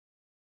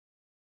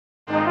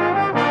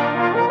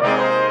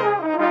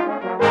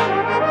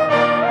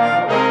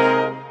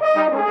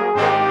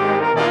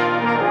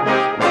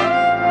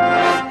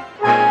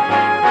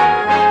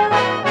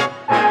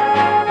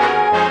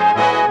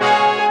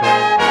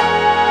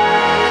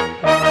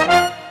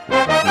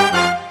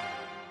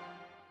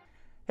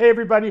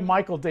everybody,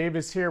 Michael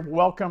Davis here.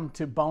 Welcome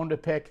to Bone to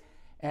Pick.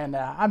 And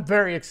I'm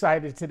very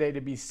excited today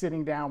to be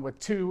sitting down with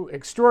two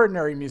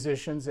extraordinary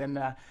musicians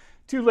and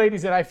two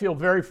ladies that I feel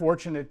very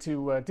fortunate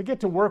to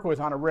get to work with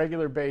on a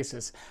regular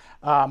basis.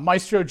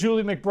 Maestra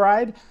Julie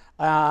McBride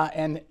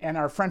and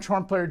our French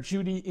horn player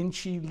Judy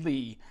Yin-Chi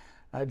Lee.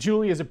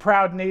 Julie is a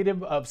proud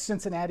native of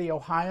Cincinnati,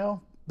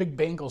 Ohio. Big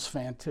Bengals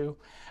fan too.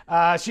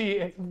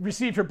 She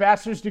received her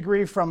bachelor's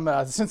degree from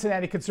the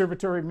Cincinnati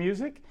Conservatory of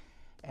Music,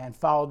 and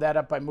followed that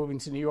up by moving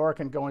to New York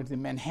and going to the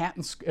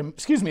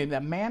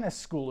Mannes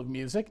School of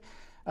Music.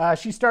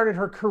 She started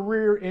her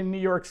career in New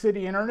York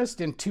City in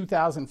earnest in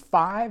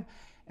 2005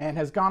 and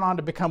has gone on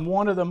to become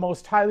one of the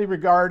most highly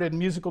regarded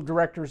musical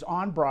directors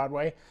on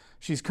Broadway.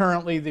 She's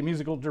currently the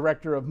musical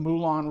director of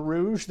Moulin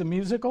Rouge, the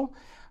musical.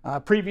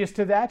 Previous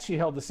to that, she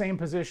held the same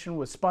position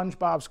with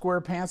SpongeBob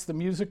SquarePants, the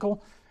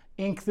musical,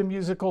 Inc., the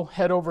musical,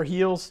 Head Over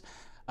Heels.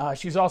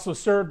 She's also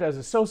served as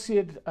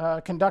associate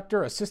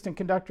conductor, assistant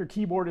conductor,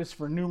 keyboardist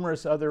for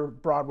numerous other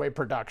Broadway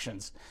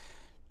productions.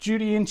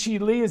 Judy Yin-Chi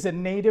Lee is a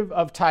native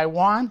of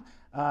Taiwan.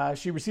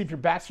 She received her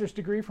bachelor's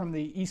degree from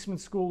the Eastman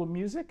School of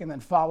Music and then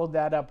followed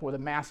that up with a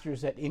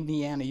master's at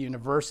Indiana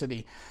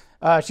University.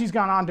 She's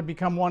gone on to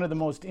become one of the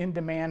most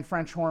in-demand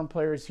French horn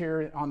players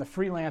here on the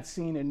freelance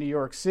scene in New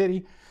York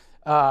City.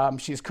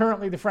 She's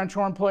currently the French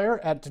horn player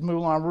at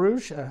Moulin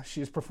Rouge.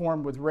 She's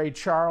performed with Ray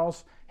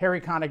Charles, Harry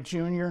Connick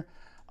Jr.,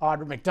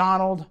 Audra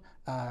McDonald,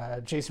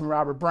 Jason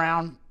Robert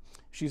Brown.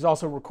 She's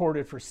also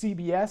recorded for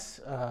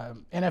CBS,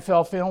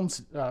 NFL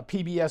Films,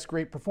 PBS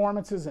Great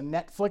Performances, and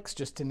Netflix,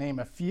 just to name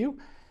a few.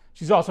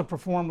 She's also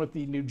performed with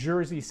the New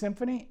Jersey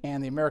Symphony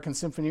and the American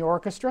Symphony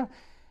Orchestra.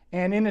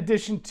 And in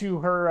addition to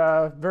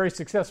her very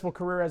successful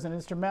career as an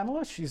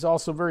instrumentalist, she's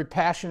also very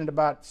passionate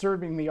about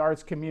serving the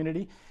arts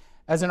community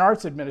as an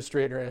arts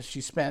administrator, as she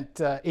spent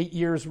 8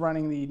 years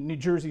running the New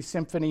Jersey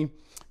Symphony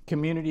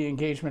Community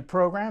Engagement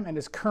Program and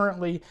is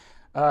currently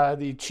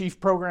the Chief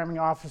Programming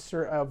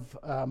Officer of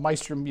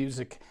Maestra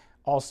Music,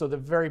 also the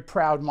very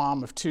proud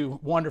mom of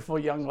two wonderful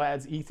young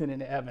lads, Ethan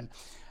and Evan.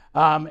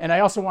 And I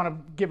also want to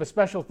give a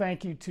special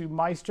thank you to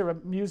Maestra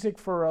Music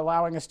for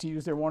allowing us to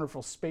use their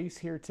wonderful space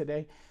here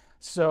today.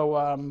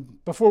 So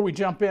before we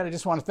jump in, I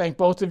just want to thank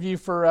both of you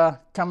for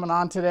coming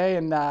on today,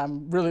 and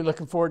I'm really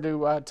looking forward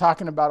to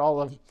talking about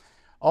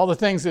all the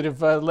things that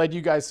have led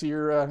you guys to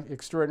your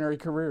extraordinary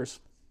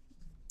careers.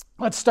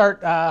 Let's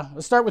start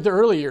with the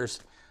early years.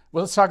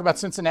 Well, let's talk about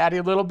Cincinnati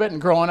a little bit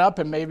and growing up,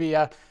 and maybe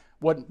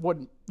what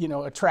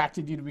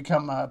attracted you to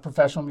become a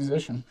professional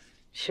musician.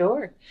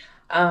 Sure.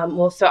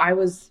 So I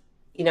was,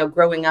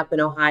 growing up in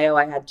Ohio,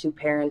 I had two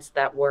parents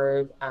that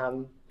were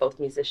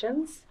both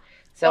musicians.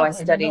 So I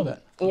studied. I didn't know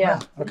that. Yeah.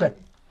 Wow. Okay.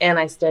 And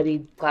I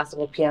studied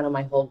classical piano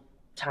my whole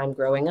time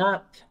growing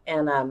up,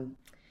 and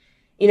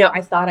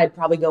I thought I'd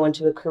probably go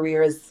into a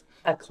career as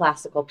a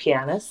classical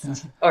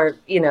pianist or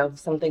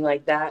something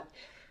like that.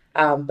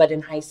 But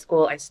in high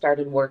school, I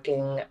started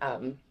working.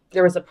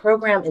 There was a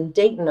program in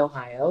Dayton,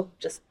 Ohio,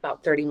 just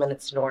about 30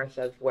 minutes north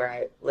of where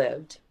I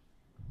lived,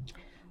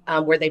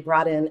 where they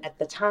brought in, at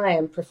the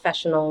time,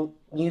 professional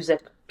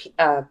music.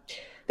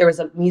 There was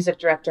a music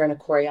director and a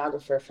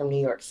choreographer from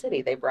New York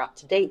City they brought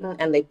to Dayton,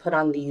 and they put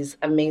on these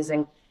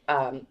amazing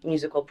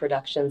musical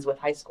productions with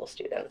high school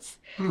students.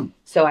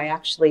 So I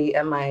actually,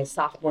 in my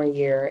sophomore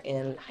year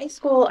in high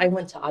school, I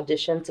went to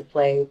audition to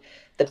play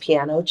the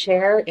piano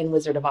chair in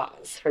Wizard of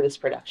Oz for this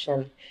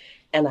production,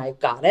 and I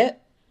got it.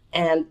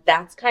 And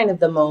that's kind of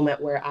the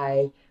moment where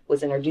I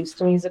was introduced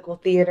to musical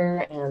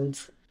theater, and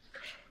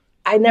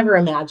I never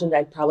imagined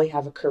I'd probably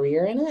have a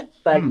career in it,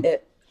 but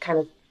it kind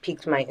of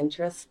piqued my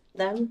interest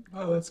then.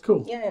 Oh, that's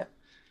cool. Yeah.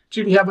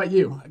 Judy, how about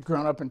you?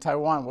 Growing up in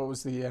Taiwan, what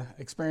was the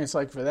experience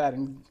like for that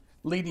and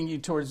leading you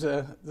towards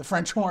the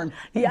French horn?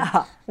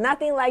 Yeah,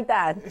 nothing like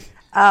that.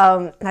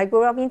 I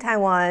grew up in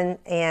Taiwan,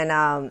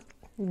 and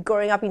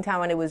growing up in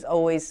Taiwan, it was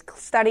always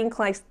studying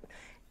class.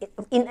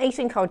 In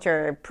Asian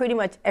culture, pretty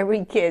much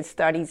every kid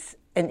studies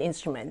an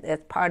instrument.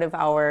 It's part of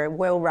our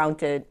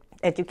well-rounded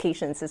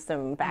education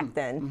system back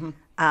then.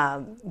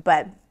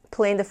 But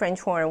playing the French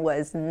horn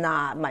was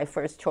not my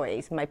first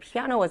choice. My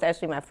piano was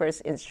actually my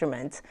first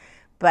instrument.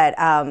 But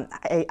I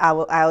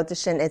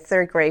auditioned in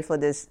third grade for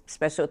this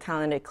special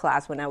talented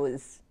class when I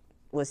was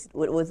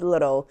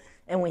little,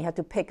 and we had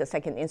to pick a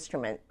second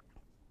instrument.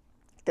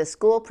 The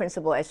school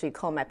principal actually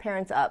called my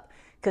parents up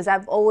because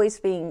I've always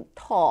been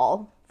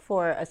tall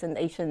as an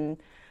Asian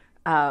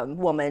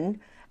woman,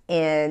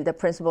 and the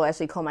principal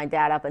actually called my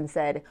dad up and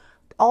said,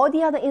 all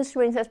the other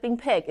instruments has been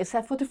picked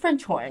except for the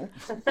French horn.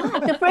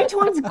 The French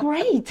horn's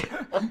great.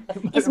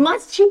 It's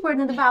much cheaper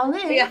than the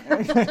violin.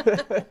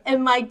 Yeah.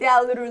 And my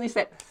dad literally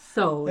said,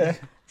 sold.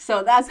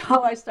 So that's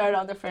how I started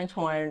on the French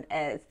horn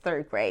at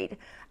third grade.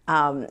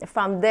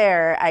 From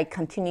there, I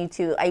continued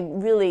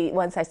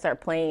once I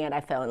started playing it, I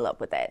fell in love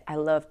with it. I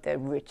love the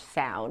rich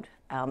sound.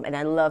 And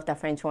I love that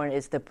French horn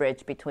is the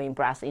bridge between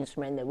brass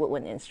instrument and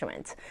woodwind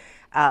instrument.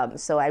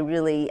 So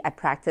I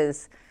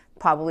practiced,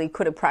 probably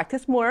could have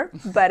practiced more,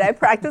 but I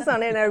practiced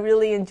on it and I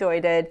really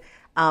enjoyed it.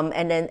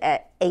 And then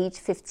at age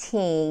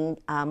 15,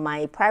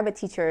 my private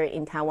teacher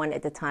in Taiwan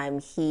at the time,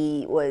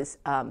 he was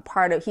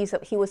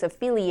he was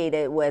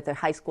affiliated with a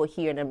high school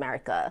here in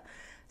America.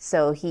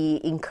 So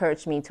he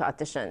encouraged me to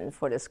audition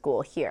for the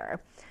school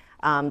here.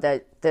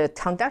 The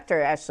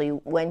conductor actually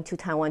went to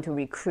Taiwan to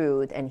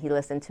recruit, and he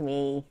listened to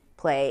me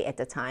play at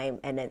the time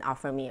and then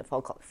offered me a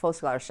full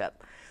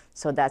scholarship.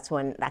 So that's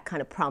when that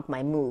kind of prompted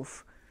my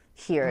move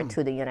here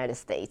to the United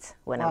States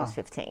when I was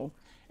 15.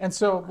 And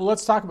so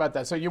let's talk about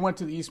that. So you went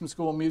to the Eastman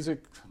School of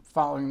Music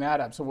following that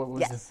up. So what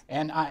was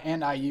and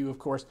IU, of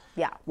course.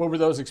 Yeah. What were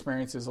those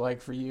experiences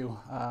like for you?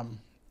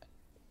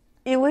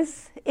 It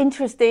was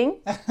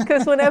interesting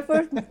because when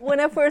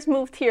I first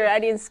moved here, I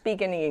didn't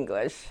speak any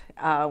English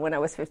when I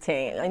was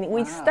 15. I mean,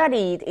 we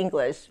studied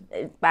English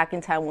back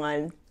in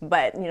Taiwan,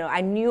 but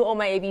I knew all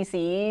my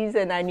ABCs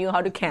and I knew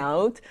how to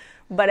count,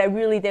 but I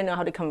really didn't know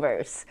how to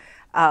converse.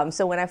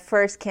 So when I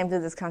first came to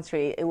this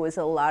country, it was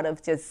a lot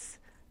of just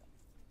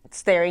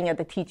staring at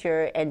the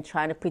teacher and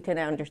trying to pretend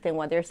I understand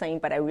what they're saying,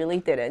 but I really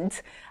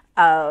didn't.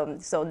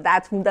 So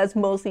that's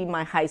mostly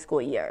my high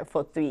school year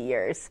for 3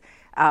 years.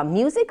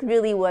 Music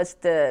really was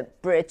the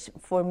bridge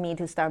for me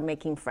to start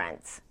making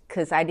friends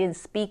because I didn't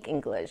speak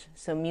English.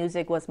 So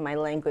music was my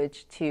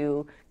language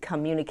to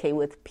communicate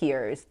with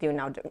peers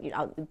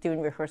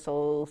during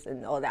rehearsals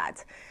and all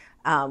that.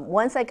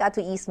 Once I got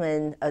to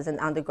Eastman as an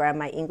undergrad,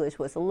 my English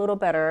was a little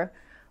better,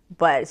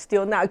 but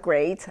still not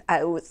great.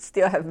 I would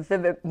still have a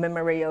vivid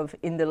memory of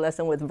in the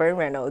lesson with Vern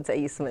Reynolds at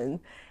Eastman.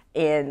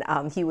 And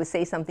he would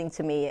say something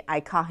to me.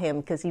 I caught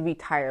him because he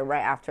retired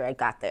right after I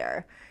got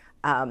there.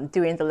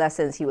 During the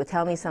lessons, he would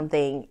tell me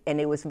something, and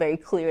it was very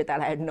clear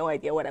that I had no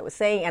idea what I was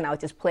saying, and I would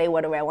just play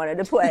whatever I wanted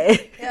to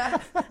play.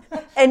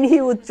 And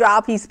he would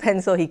drop his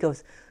pencil. He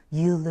goes,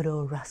 "You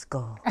little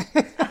rascal."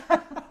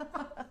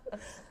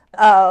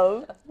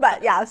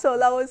 But yeah, so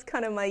that was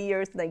kind of my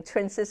years, like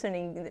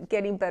transitioning,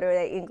 getting better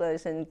at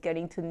English and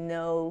getting to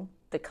know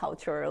the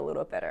culture a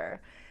little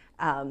better.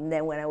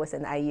 Then when I was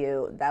in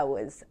IU, that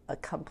was a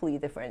completely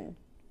different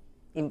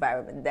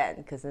environment then,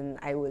 because then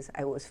I was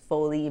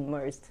fully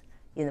immersed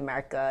in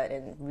America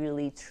and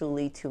really,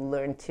 truly to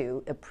learn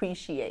to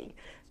appreciate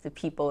the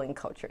people and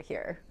culture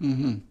here.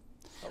 Mm-hmm.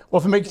 Well,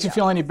 if it makes you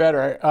feel any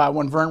better,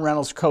 when Vern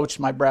Reynolds coached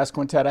my brass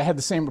quintet, I had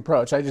the same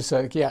approach. I just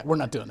said, yeah, we're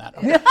not doing that.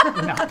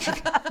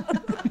 Okay.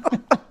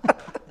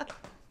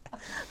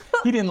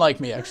 He didn't like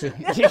me, actually.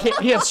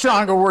 He had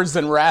stronger words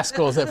than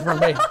rascals for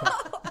me.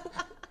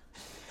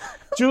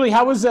 Julie,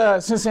 how was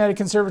Cincinnati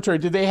Conservatory?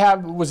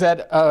 Was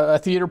that a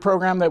theater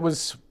program that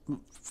was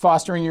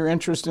fostering your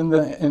interest in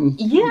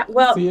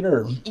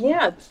theater?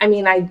 Yeah, I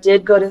mean, I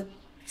did go to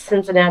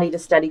Cincinnati to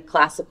study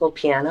classical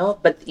piano,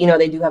 but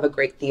they do have a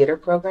great theater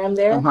program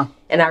there. Uh-huh.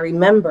 And I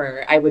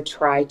remember I would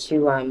try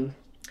to, I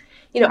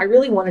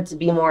really wanted to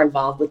be more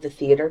involved with the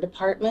theater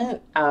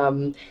department.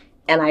 And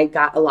I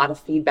got a lot of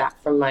feedback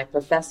from my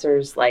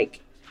professors, like,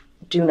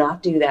 do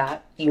not do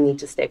that. You need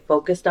to stay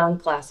focused on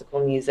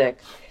classical music.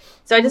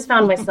 So I just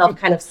found myself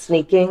kind of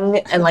sneaking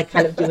and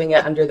kind of doing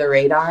it under the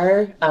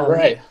radar.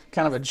 Right.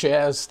 Kind of a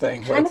jazz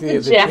thing. Kind of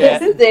a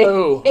jazz thing.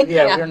 Oh,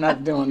 yeah, we're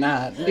not doing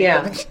that.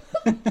 Yeah.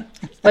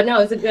 But no,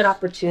 it was a good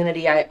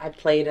opportunity. I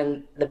played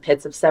in the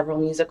pits of several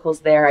musicals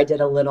there. I did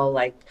a little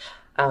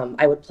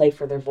I would play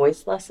for their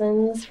voice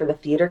lessons, for the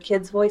theater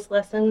kids' voice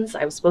lessons.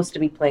 I was supposed to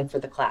be playing for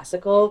the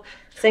classical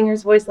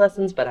singers' voice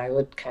lessons, but I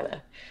would kind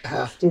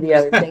of do the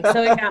other thing.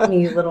 So it got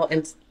me a little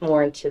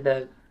more into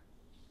the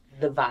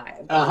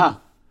vibe of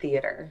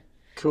theater.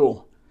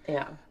 Cool.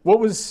 Yeah. What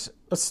was,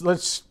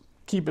 let's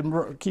keep it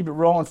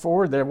rolling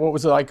forward there. What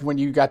was it like when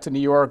you got to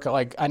New York?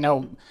 Like, I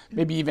know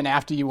maybe even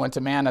after you went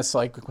to Manus,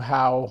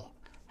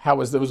 how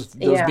was those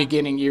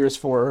beginning years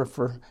for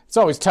it's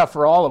always tough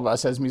for all of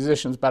us as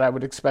musicians, but I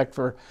would expect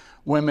for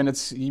women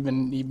it's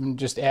even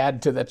just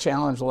add to the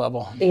challenge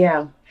level.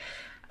 Yeah.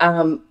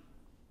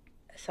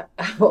 So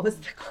what was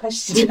the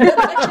question?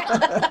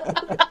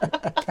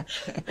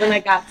 When I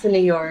got to New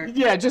York.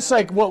 Yeah, just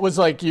what was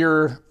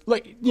your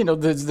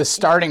the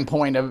starting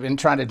point of in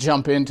trying to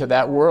jump into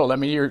that world. I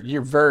mean,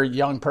 you're a very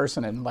young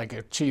person and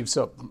achieved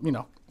so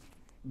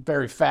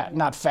very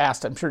not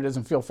fast. I'm sure it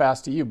doesn't feel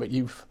fast to you, but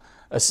you've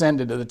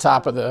ascended to the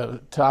top of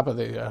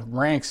the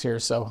ranks here.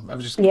 So I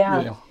was just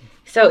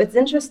So it's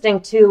interesting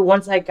too.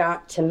 Once I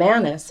got to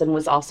Manus and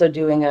was also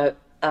doing a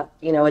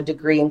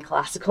degree in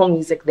classical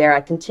music there,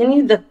 I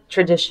continued the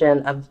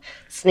tradition of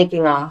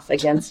sneaking off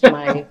against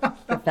my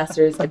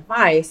professor's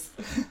advice.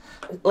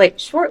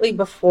 Shortly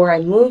before I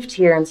moved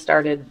here and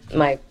started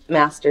my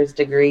master's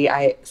degree,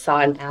 I saw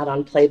an ad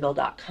on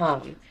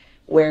Playbill.com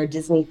where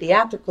Disney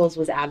Theatricals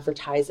was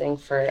advertising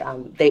for,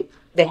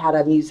 they had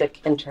a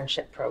music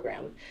internship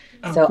program.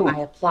 So cool. I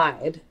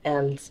applied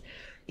and,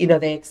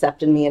 they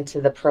accepted me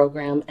into the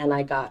program and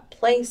I got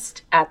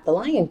placed at the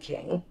Lion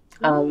King.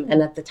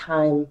 And at the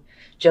time,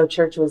 Joe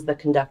Church was the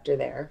conductor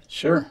there.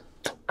 Sure.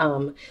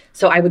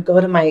 So I would go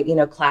to my,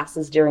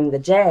 classes during the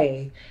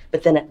day,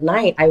 but then at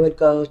night I would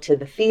go to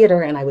the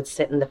theater and I would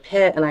sit in the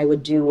pit and I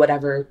would do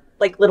whatever,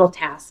 little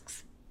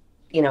tasks,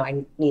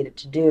 I needed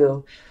to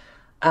do.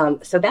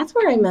 So that's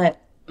where I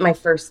met my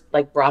first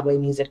like Broadway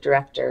music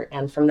director.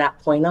 And from that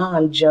point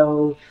on,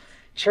 Joe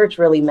Church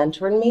really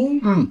mentored me.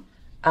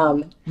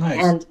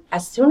 Nice. And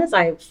as soon as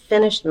I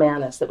finished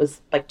Manus, it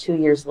was like 2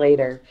 years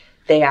later,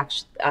 they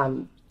actually,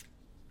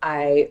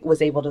 I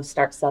was able to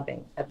start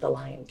subbing at the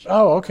Lion King.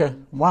 Oh, okay.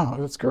 Wow,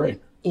 that's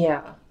great.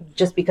 Yeah,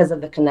 just because of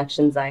the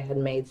connections I had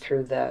made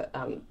through the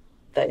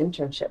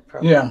internship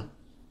program. Yeah,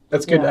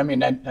 that's good. Yeah. I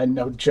mean, I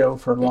know Joe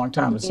for a long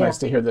time. It's nice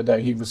to hear that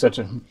he was such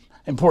an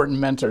important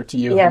mentor to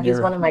you. Yeah, he's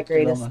one of my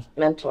greatest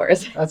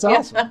mentors. That's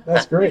awesome.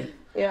 That's great.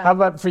 Yeah. How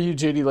about for you,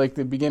 Judy, like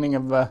the beginning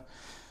of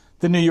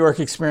the New York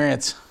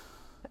experience?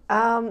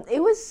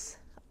 It was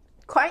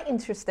quite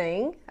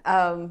interesting.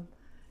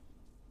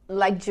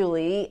 Like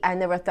Julie, I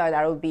never thought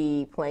I would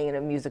be playing in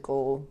a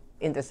musical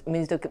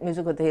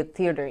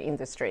theater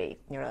industry.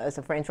 You know, as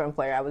a French horn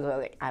player, I was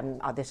like, I'm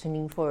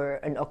auditioning for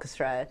an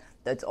orchestra.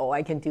 That's all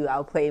I can do.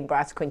 I'll play in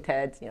brass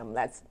quintet. You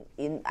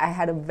know, I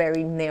had a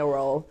very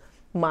narrow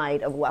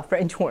mind of what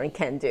French horn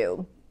can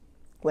do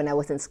when I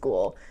was in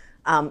school.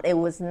 It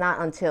was not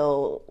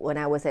until when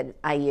I was at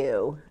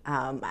IU,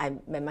 I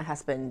met my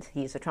husband.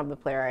 He's a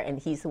trumpet player, and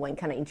he's the one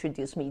kind of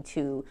introduced me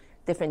to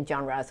different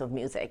genres of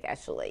music,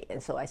 actually.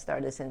 And so I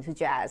started listening to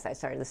jazz, I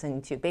started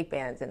listening to big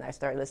bands, and I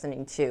started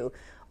listening to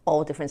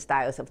all different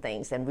styles of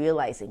things and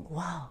realizing,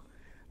 wow,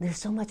 there's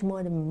so much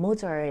more than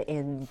Mozart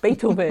and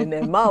Beethoven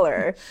and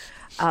Mahler.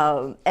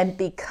 And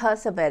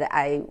because of it,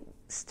 I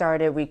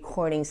started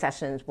recording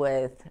sessions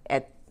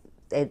at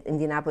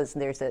Indianapolis.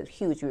 There's a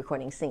huge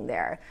recording scene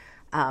there.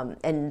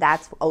 And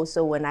that's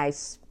also when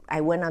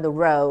I went on the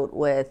road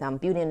with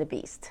Beauty and the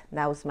Beast.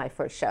 That was my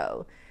first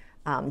show.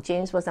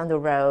 James was on the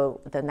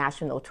road, the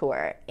national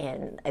tour,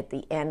 and at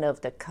the end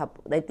of the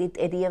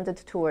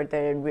tour,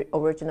 the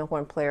original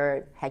horn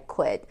player had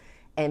quit,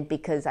 and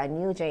because I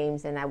knew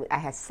James and I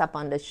had subbed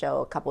on the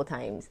show a couple of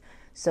times,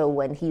 so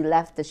when he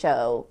left the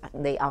show,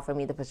 they offered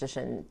me the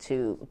position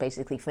to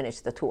basically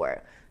finish the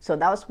tour. So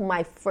that was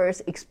my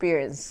first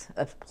experience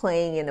of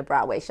playing in a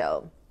Broadway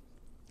show.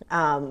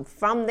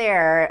 From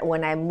there,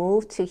 when I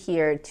moved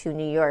to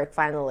New York,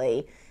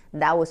 finally.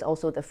 That was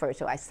also the first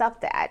show I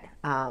subbed at.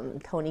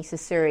 Tony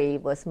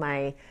Ciceri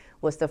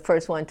was the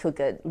first one who took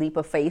a leap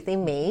of faith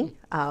in me.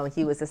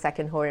 He was the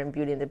second horn in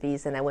Beauty and the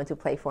Beast, and I went to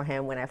play for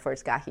him when I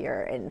first got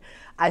here. And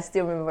I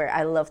still remember,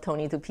 I love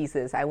Tony to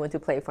pieces. I went to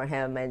play for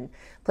him and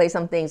play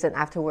some things, and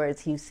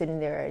afterwards he was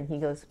sitting there and he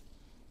goes,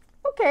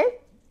 okay,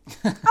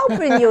 I'll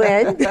bring you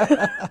in.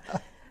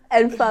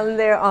 And from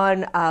there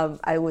on,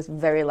 I was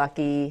very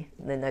lucky.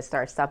 Then I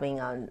started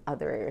subbing on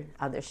other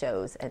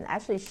shows. And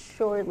actually,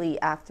 shortly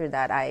after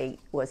that, I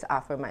was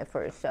offered my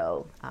first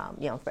show,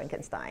 Young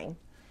Frankenstein.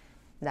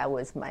 I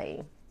was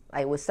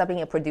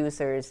subbing at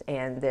producers,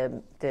 and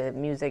the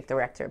music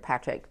director,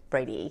 Patrick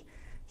Brady,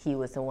 he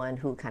was the one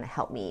who kind of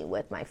helped me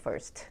with my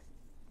first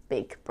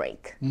big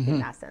break in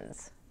that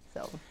sense.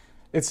 So.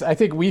 I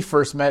think we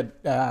first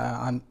met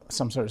on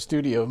some sort of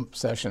studio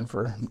session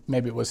for,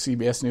 maybe it was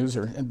CBS News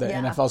or the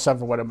NFL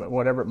stuff or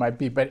whatever it might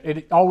be. But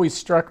it always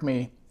struck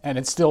me, and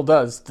it still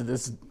does to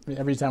this,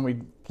 every time we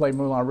play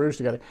Moulin Rouge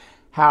together,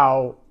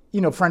 how,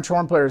 you know, French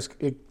horn players,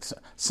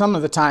 some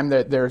of the time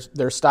that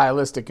their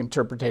stylistic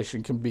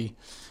interpretation can be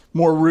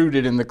more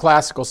rooted in the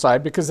classical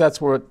side, because that's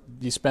where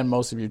you spend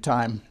most of your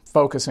time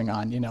focusing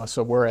on, you know.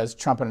 So whereas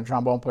trumpet and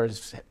trombone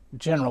players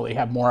generally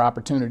have more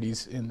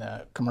opportunities in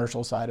the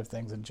commercial side of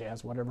things and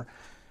jazz, whatever.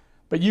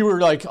 But you were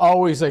like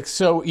always like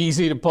so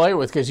easy to play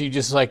with, because you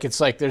just like,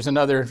 it's like there's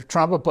another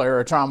trumpet player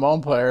or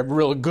trombone player, a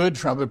real good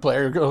trumpet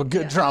player, a real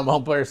good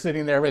trombone player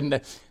sitting there,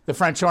 and the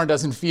French horn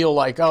doesn't feel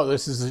like, oh,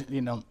 this is,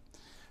 you know,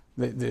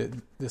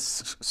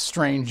 this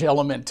strange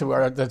element to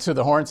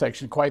the horn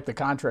section. Quite the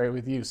contrary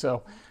with you.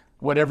 So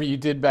whatever you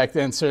did back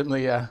then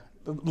certainly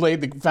laid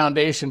the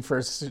foundation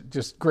for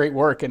just great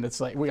work, and it's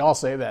like we all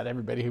say that,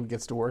 everybody who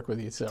gets to work with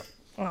you. So,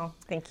 oh,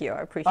 thank you,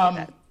 I appreciate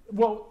that.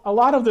 Well, a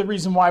lot of the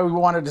reason why we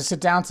wanted to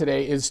sit down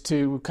today is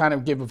to kind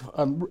of give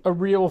a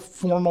real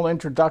formal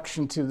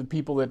introduction to the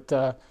people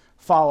that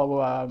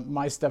follow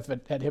my stuff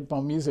at Hip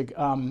Bone Music.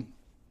 An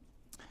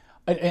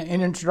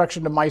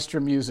introduction to Maestra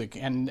Music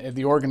and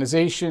the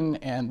organization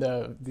and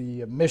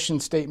the mission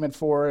statement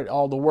for it,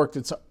 all the work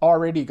that's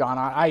already gone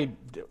on.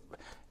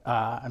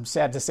 I'm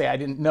sad to say I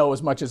didn't know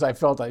as much as I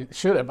felt I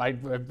should have.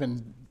 I've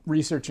been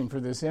researching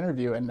for this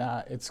interview, and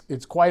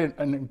it's quite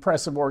an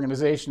impressive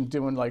organization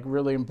doing like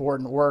really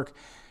important work.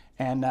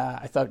 And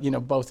I thought, you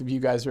know, both of you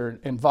guys are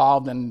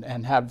involved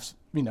and have,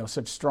 you know,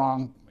 such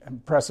strong,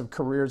 impressive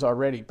careers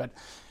already. But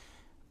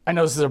I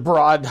know this is a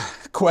broad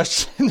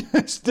question,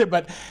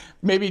 but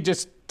maybe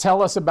just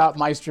tell us about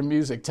Maestra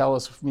Music. Tell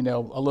us, you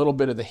know, a little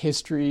bit of the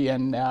history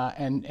and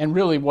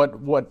really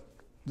what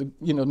the,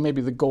 you know,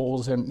 maybe the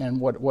goals and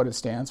what it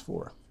stands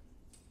for.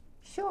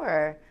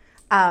 Sure.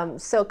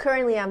 So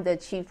currently I'm the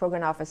Chief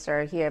Program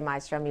Officer here at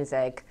Maestra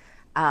Music.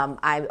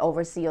 I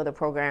oversee all the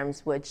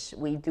programs, which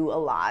we do a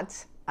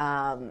lot.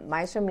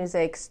 Maestra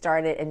Music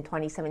started in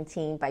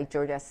 2017 by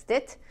Georgia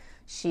Stitt.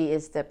 She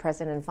is the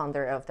president and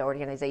founder of the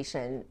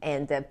organization.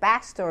 And the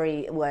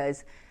backstory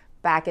was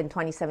back in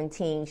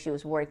 2017, she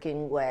was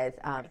working with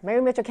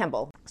Mary Mitchell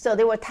Campbell. So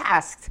they were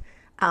tasked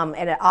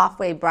at an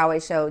off-way Broadway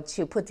show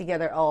to put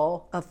together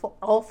all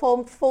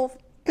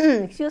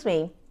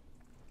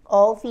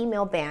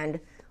female band,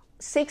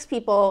 6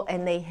 people,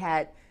 and they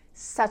had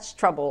such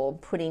trouble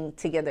putting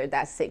together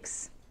that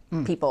 6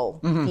 people,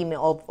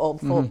 female,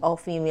 all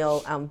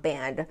female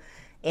band.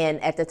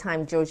 And at the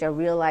time, Georgia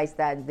realized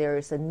that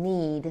there's a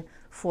need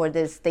for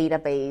this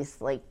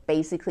database, like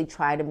basically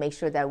try to make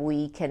sure that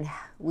we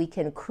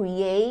can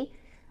create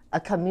a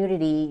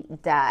community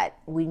that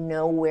we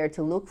know where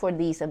to look for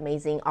these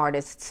amazing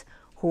artists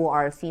who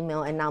are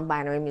female and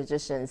non-binary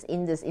musicians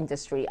in this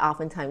industry.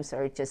 Oftentimes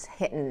are just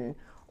hidden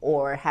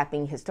or have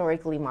been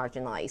historically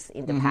marginalized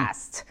in the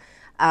past.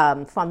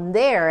 From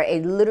there,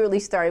 it literally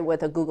started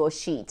with a Google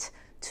Sheet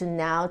to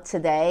now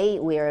today,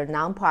 we are a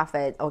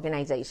nonprofit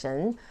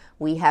organization.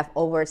 We have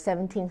over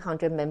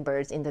 1,700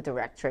 members in the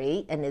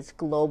directory, and it's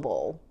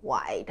global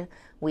wide.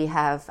 We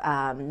have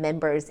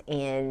members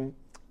in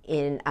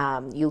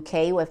UK,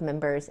 we have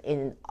members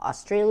in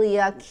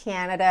Australia,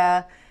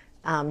 Canada,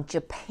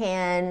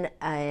 Japan,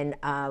 and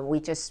we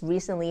just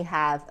recently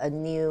have a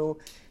new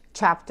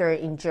chapter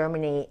in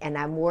Germany, and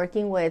I'm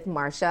working with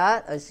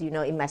Maestra. As you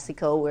know, in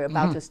Mexico, we're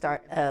about to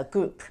start a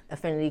group,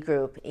 affinity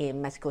group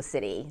in Mexico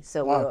City.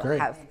 So we'll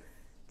have,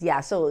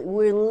 so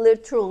we're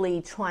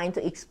literally trying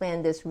to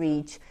expand this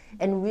reach.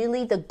 And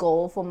really the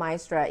goal for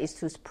Maestra is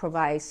to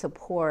provide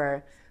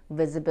support,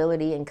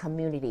 visibility, and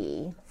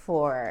community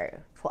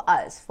for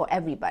us, for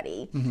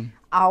everybody.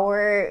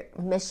 Our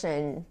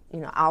mission,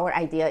 our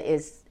idea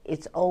is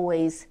it's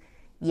always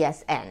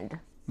yes and.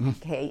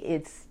 Okay,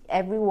 it's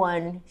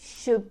everyone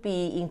should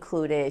be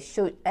included.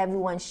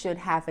 Everyone should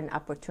have an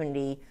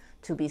opportunity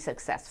to be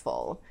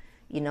successful.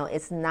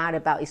 It's not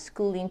about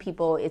excluding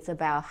people. It's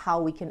about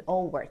how we can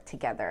all work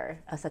together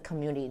as a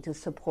community to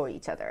support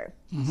each other.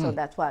 So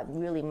that's what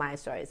really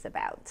Maestra is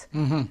about.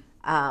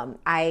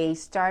 I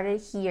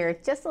started here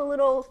just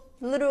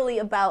literally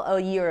about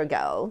a year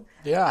ago.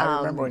 Yeah, I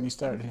remember when you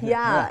started.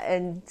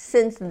 And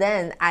since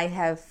then I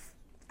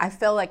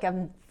feel like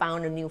I've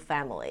found a new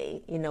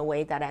family in a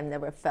way that I've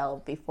never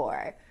felt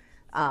before.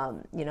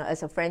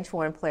 As a French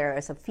horn player,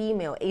 as a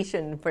female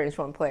Asian French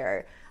horn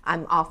player,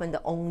 I'm often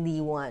the only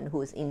one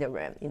who's in the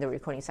room in the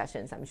recording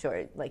sessions. I'm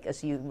sure, like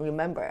as you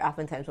remember,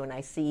 oftentimes when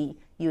I see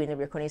you in the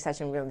recording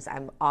session rooms,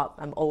 I'm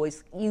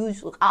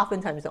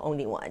oftentimes the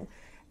only one,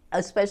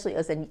 especially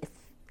as an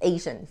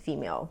Asian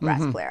female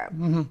brass player.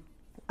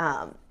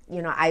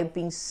 I've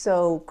been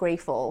so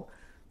grateful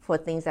for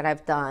things that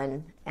I've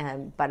done,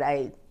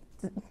 but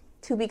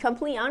to be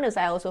completely honest,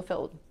 I also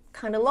felt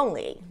kind of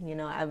lonely.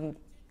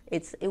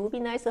 It would be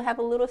nice to have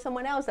a little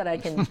someone else that I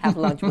can have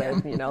lunch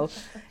with,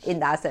 in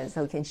that sense,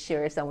 so we can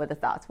share some of the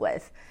thoughts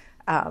with.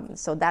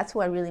 So that's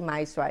what really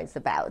Maestra is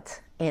about.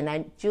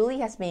 And Julie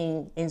has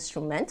been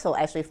instrumental,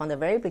 actually, from the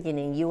very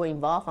beginning. You were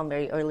involved from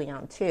very early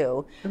on,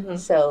 too.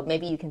 So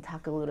maybe you can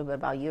talk a little bit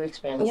about your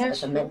experience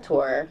as a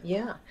mentor.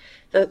 Yeah.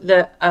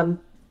 The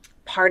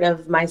part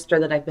of Maestra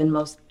that I've been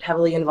most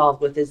heavily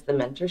involved with is the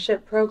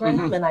mentorship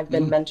program, and I've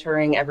been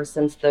mentoring ever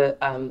since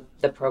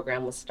the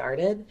program was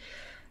started.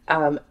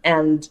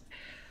 And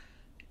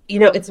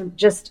it's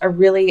just a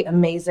really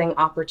amazing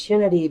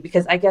opportunity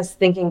because I guess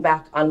thinking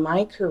back on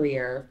my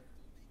career,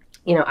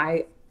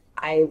 I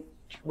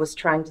was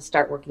trying to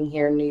start working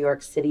here in New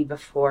York City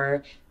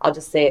before, I'll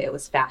just say it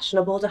was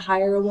fashionable to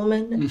hire a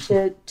woman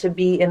to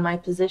be in my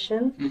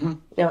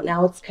position.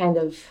 Now it's kind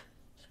of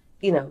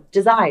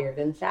desired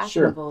and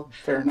fashionable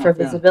for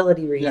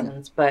visibility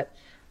reasons. But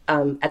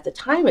at the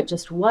time, it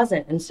just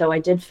wasn't. And so I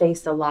did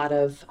face a lot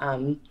of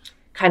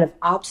kind of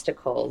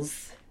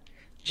obstacles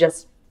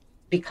just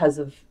because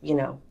of,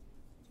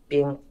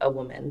 being a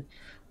woman.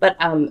 But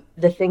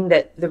the thing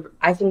that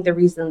I think the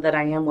reason that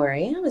I am where I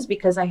am is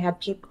because I had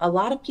a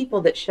lot of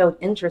people that showed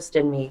interest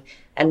in me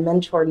and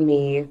mentored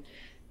me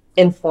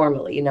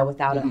informally,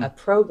 without a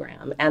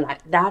program. And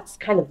that's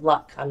kind of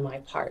luck on my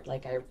part.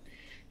 Like I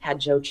had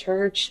Joe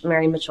Church,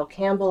 Mary Mitchell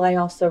Campbell I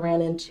also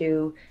ran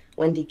into,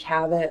 Wendy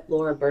Cavett,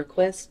 Laura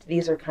Berquist.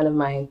 These are kind of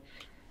my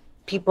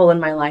people in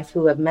my life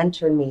who have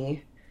mentored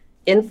me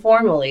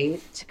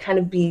informally to kind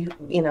of be,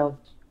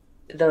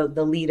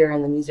 the leader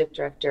and the music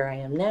director I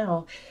am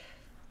now.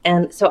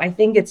 And so I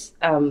think it's,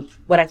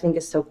 what I think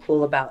is so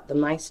cool about the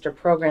Maestra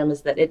program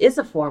is that it is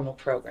a formal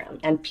program,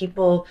 and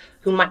people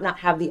who might not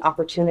have the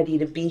opportunity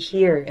to be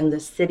here in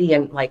this city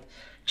and like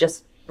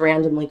just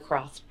randomly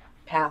cross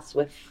paths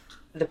with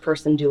the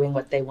person doing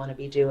what they want to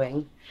be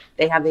doing,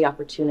 they have the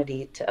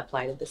opportunity to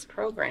apply to this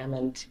program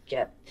and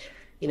get,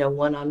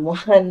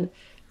 one-on-one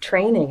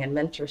training and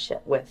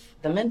mentorship with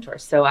the mentor.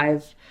 So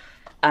I'm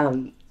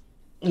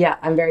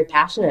very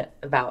passionate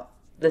about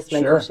this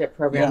mentorship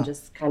program,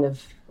 just kind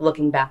of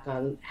looking back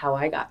on how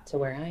I got to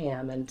where I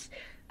am and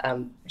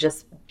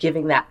just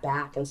giving that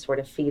back and sort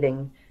of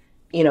feeding,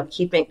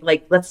 keeping,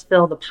 like, let's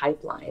fill the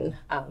pipeline.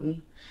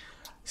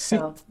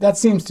 That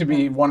seems to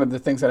be one of the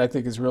things that I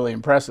think is really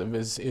impressive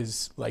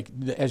is like,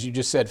 as you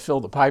just said, fill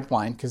the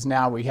pipeline, because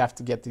now we have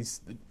to get these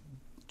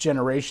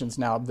generations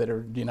now that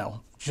are,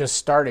 just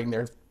starting.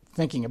 They're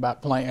thinking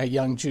about playing, a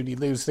young Judy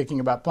Lou's thinking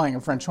about playing a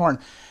French horn.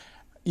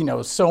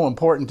 So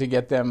important to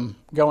get them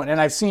going.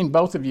 And I've seen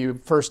both of you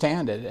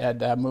firsthand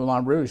at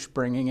Moulin Rouge,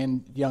 bringing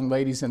in young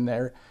ladies in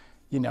there,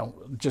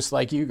 just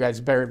like you guys,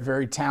 very,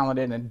 very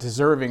talented and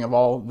deserving of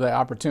all the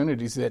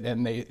opportunities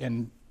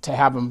and to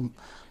have them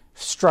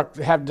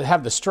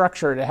have the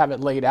structure, to have it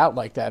laid out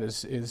like that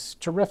is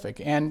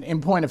terrific. And in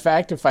point of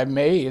fact, if I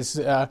may,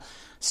 is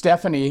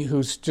Stephanie,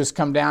 who's just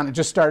come down and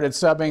just started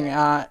subbing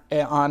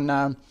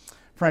on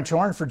French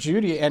horn for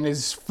Judy, and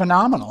is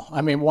phenomenal.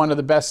 I mean, one of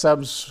the best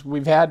subs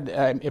we've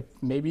had,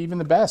 maybe even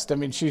the best. I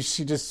mean, she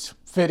just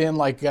fit in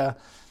like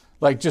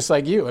just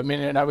like you. I mean,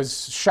 and I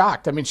was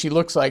shocked. I mean, she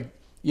looks like,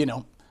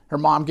 her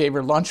mom gave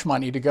her lunch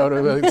money to go to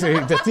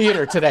the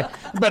theater today.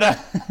 But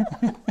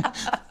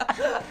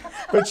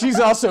but she's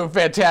also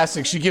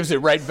fantastic. She gives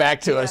it right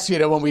back to us,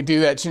 when we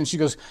do that. And she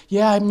goes,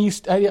 "Yeah, I'm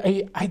used.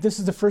 This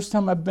is the first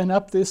time I've been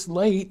up this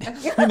late."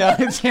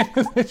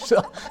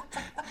 So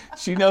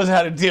she knows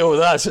how to deal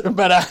with us.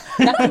 But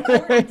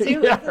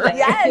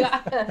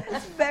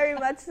yes, very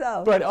much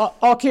so. But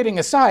all kidding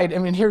aside, I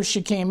mean, here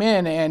she came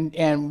in,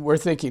 and we're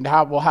thinking,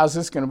 how's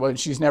this going to work?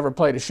 She's never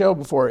played a show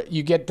before.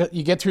 You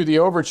get through the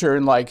overture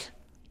and like,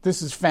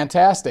 this is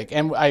fantastic.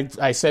 And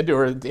I said to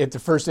her at the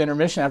first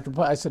intermission after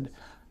play, I said,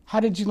 "How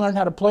did you learn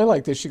how to play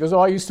like this?" She goes, "Oh,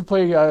 I used to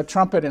play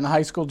trumpet in a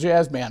high school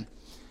jazz band."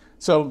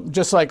 So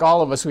just like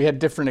all of us, we had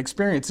different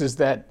experiences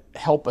that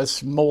help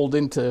us mold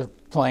into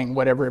playing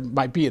whatever it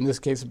might be, in this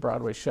case, a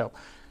Broadway show.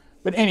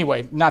 But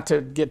anyway, not to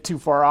get too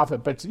far off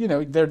it, but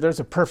there's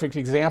a perfect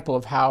example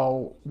of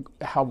how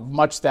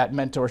much that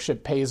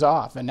mentorship pays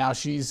off. And now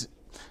she's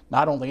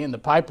not only in the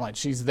pipeline,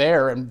 she's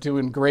there and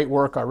doing great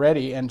work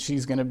already, and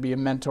she's going to be a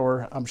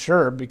mentor, I'm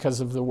sure,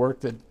 because of the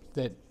work that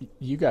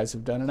you guys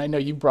have done. And I know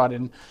you brought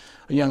in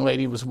a young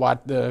lady, was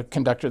the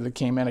conductor that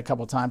came in a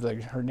couple of times.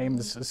 Like, her name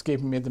is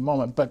escaping me at the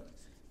moment, but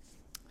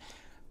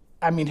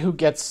I mean, who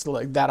gets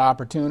like that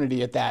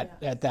opportunity at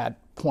that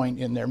point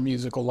in their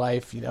musical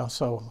life?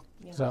 So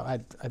I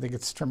think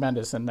it's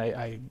tremendous, and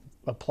I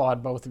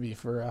applaud both of you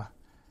for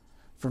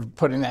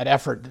putting that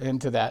effort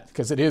into that,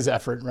 because it is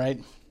effort, right?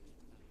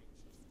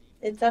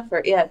 It's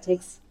effort. Yeah, it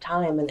takes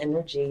time and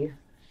energy,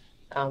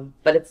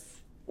 but it's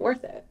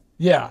worth it.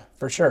 Yeah,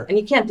 for sure. And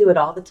you can't do it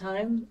all the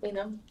time,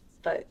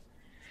 but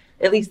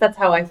at least that's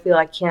how I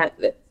feel.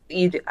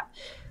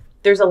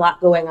 There's a lot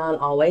going on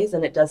always,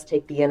 and it does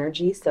take the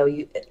energy. So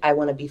I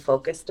want to be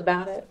focused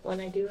about it when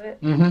I do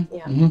it. Mm-hmm,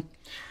 yeah. Mm-hmm.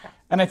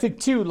 And I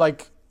think too,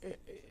 like,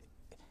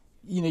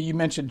 you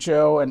mentioned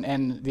Joe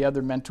and the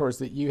other mentors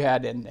that you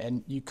had,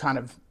 and you kind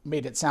of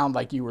made it sound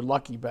like you were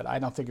lucky, but I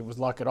don't think it was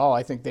luck at all.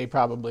 I think they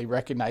probably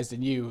recognized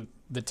in you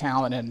the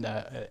talent and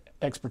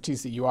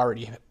expertise that you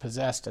already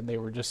possessed, and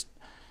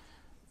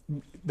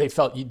they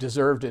felt you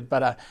deserved it.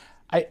 But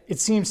it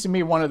seems to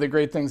me one of the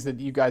great things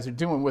that you guys are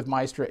doing with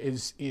Maestra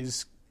is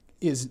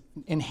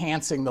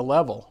enhancing the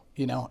level,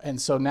 and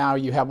so now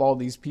you have all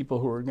these people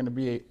who are going to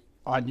be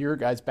on your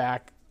guys'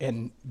 back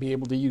and be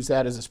able to use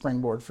that as a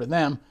springboard for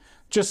them,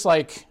 just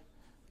like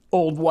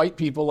old white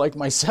people like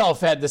myself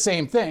had the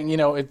same thing.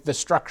 The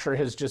structure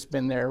has just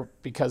been there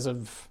because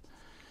of,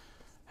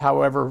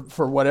 however,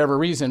 for whatever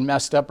reason,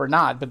 messed up or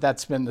not, but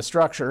that's been the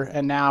structure.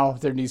 And now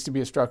there needs to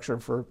be a structure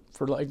for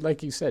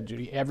like you said,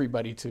 Judy,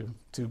 everybody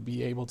to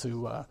be able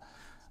to,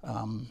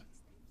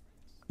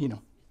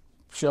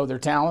 show their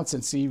talents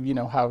and see,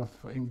 how,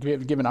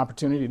 give an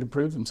opportunity to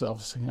prove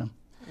themselves.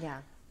 Yeah,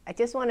 I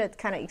just want to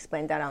kind of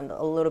explain that on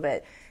a little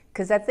bit,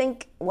 because I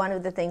think one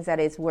of the things that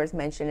is worth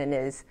mentioning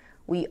is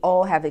we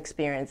all have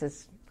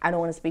experiences. I don't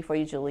want to speak for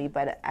you, Julie,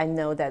 but I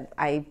know that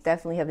I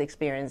definitely have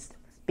experienced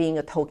being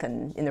a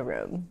token in the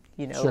room.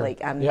 Sure.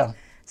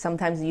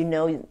 Sometimes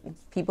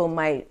people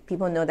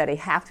know that they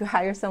have to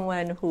hire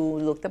someone who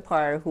looked the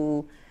part,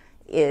 who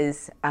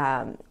is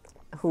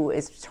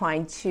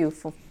trying to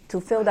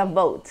fill that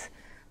vote.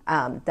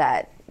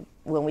 That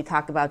when we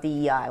talk about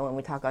DEI, when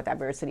we talk about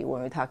diversity,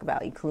 when we talk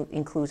about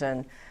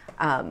inclusion,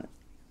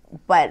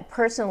 but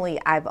personally,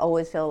 I've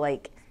always felt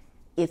like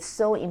it's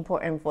so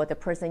important for the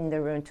person in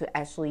the room to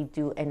actually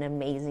do an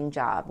amazing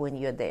job when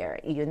you're there.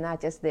 You're not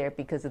just there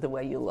because of the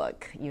way you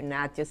look. You're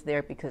not just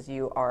there because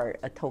you are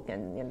a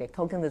token. And the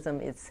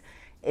tokenism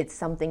it's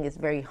something that's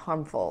very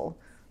harmful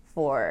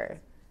for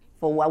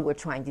what we're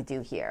trying to do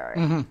here.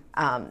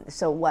 Mm-hmm.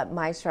 So what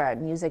Maestra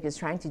Music is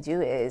trying to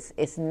do is,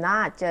 it's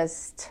not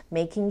just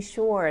making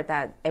sure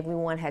that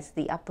everyone has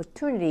the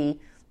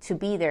opportunity to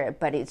be there,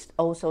 but it's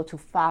also to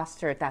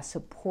foster that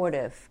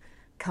supportive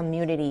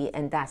community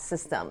and that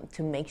system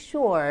to make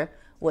sure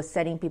we're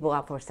setting people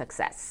up for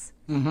success.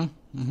 Mm-hmm.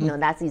 Mm-hmm.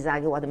 That's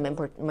exactly what the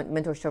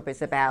mentorship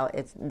is about.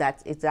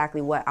 That's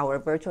exactly what our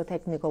virtual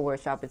technical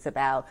workshop is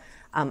about.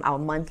 Our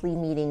monthly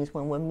meetings,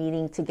 when we're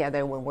meeting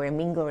together, when we're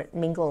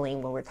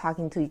mingling, when we're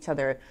talking to each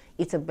other,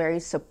 it's a very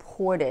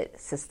supported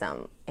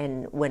system.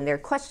 And when there are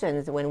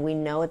questions, when we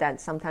know that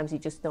sometimes you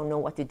just don't know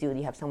what to do,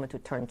 you have someone to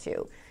turn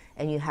to,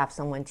 and you have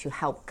someone to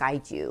help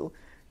guide you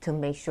to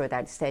make sure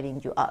that it's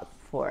setting you up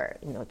for,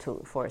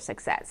 for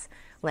success.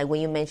 Like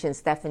when you mentioned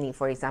Stephanie,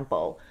 for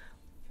example,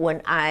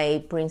 when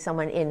I bring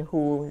someone in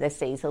who, let's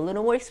say, is a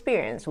little more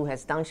experienced, who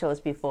has done shows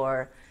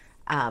before,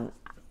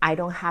 I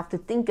don't have to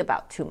think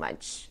about too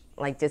much.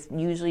 Like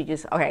usually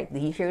okay,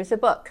 here's a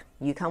book.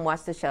 You come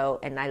watch the show,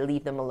 and I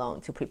leave them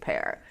alone to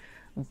prepare.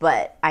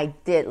 But I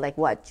did, like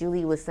what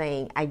Julie was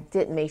saying, I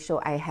did make sure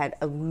I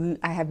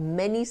had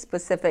many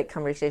specific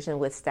conversations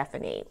with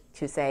Stephanie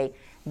to say,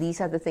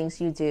 these are the things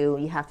you do.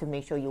 You have to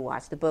make sure you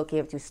watch the book. You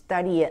have to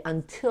study it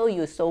until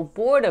you're so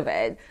bored of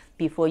it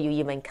before you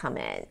even come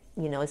in.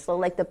 So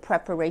like the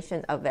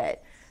preparation of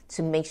it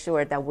to make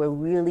sure that we're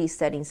really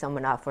setting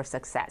someone up for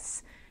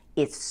success.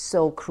 It's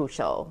so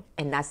crucial.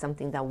 And that's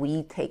something that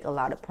we take a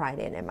lot of pride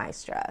in at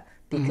Maestra,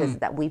 because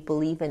that we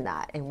believe in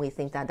that. And we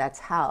think that that's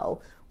how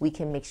we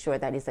can make sure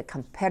that it's a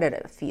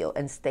competitive field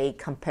and stay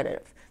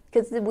competitive.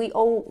 Because we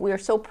are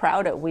so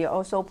proud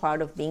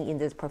of being in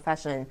this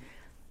profession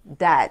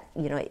that,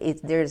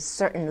 there's a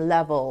certain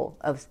level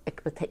of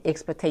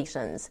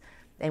expectations.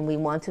 And we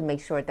want to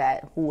make sure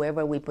that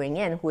whoever we bring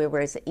in, whoever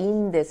is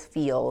in this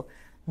field,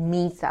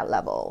 meets that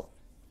level.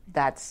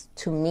 That's,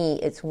 to me,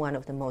 it's one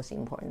of the most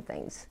important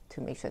things,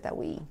 to make sure that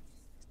we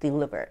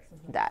deliver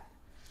that.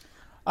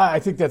 I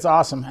think that's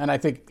awesome, and I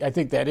think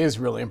that is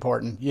really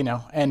important,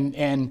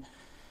 and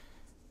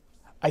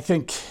I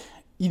think,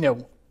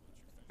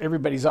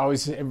 everybody's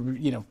always,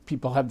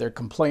 people have their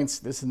complaints,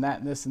 this and that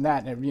and this and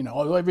that, and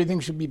everything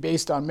should be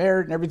based on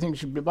merit and everything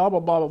should be blah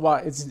blah blah blah blah.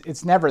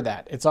 It's never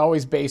that. It's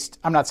always based.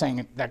 I'm not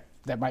saying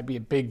that might be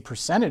a big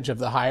percentage of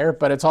the hire,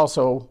 but it's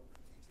also,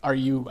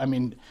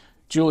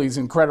 Julie's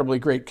an incredibly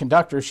great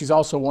conductor. She's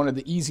also one of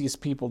the easiest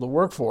people to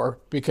work for,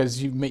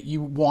 because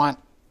you want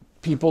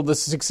people to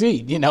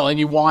succeed, and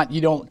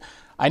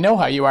I know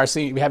how you are,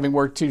 having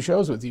worked 2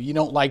 shows with you. You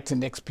don't like to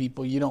nix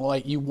people.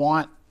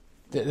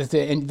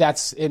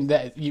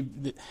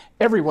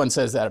 Everyone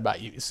says that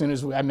about you. As soon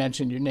as I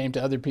mentioned your name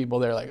to other people,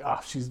 they're like,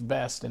 "Oh, she's the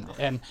best,"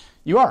 and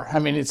you are.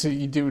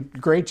 You do a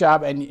great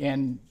job,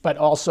 but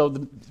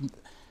also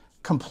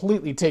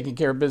completely taking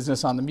care of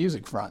business on the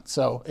music front.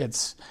 So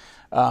it's.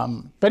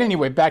 But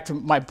anyway, back to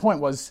my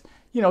point was,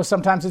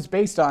 sometimes it's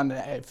based on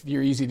if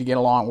you're easy to get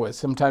along with.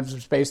 Sometimes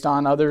it's based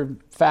on other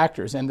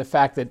factors, and the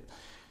fact that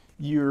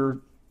you're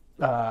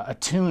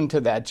attuned to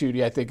that,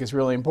 Judy, I think is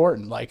really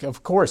important. Like,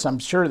 of course, I'm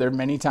sure there are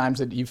many times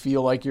that you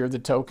feel like you're the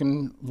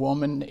token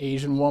woman,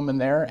 Asian woman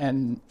there,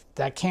 and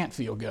that can't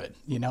feel good,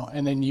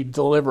 And then you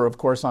deliver, of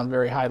course, on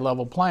very high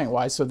level playing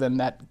wise. So then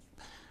that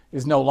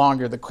is no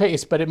longer the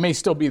case, but it may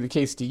still be the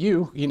case to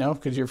you,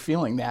 because you're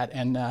feeling that,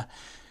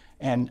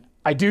 and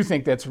I do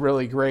think that's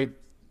really great,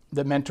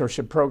 the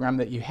mentorship program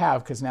that you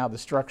have, because now the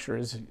structure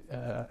is,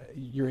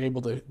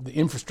 the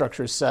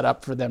infrastructure is set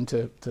up for them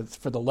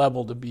for the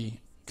level to be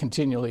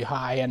continually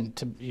high and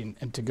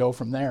to go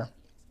from there.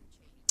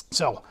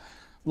 So,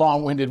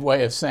 long-winded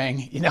way of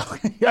saying,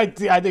 I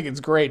think it's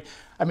great.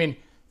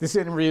 This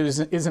interview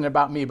isn't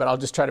about me, but I'll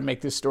just try to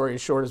make this story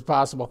as short as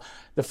possible.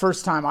 The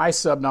first time I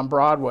subbed on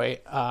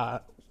Broadway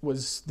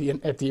was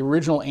at the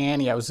original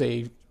Annie. I was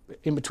in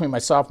between my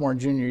sophomore and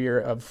junior year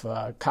of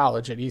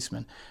college at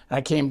Eastman. And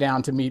I came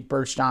down to meet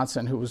Birch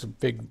Johnson, who was a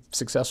big,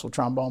 successful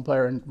trombone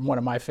player and one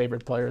of my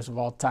favorite players of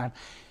all time.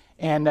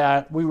 And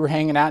we were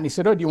hanging out, and he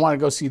said, "Oh, do you want to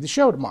go see the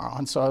show tomorrow?"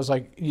 And so I was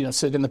like,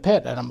 sit in the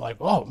pit. And I'm like,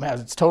 "Oh, man,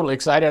 it's totally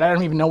excited." I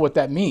don't even know what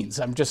that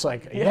means. I'm just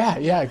like,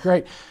 yeah,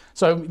 great.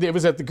 So it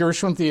was at the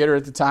Gershwin Theater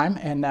at the time,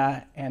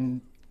 and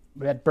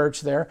we had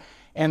Birch there.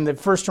 And the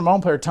first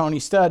trombone player, Tony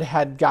Studd,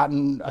 had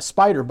gotten a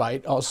spider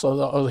bite.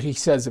 Also, he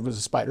says it was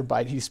a spider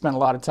bite. He spent a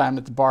lot of time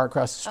at the bar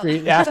across the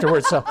street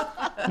afterwards, so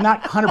I'm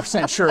not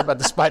 100% sure about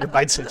the spider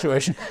bite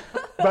situation.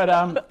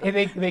 But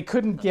they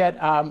couldn't get...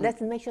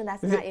 Let's make sure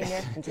that's not in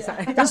there.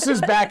 This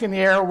is back in the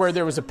era where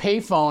there was a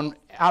payphone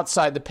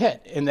outside the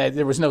pit, and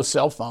there was no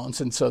cell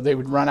phones, and so they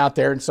would run out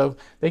there. And so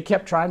they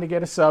kept trying to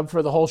get a sub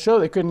for the whole show.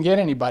 They couldn't get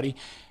anybody.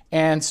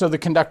 And so the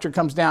conductor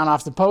comes down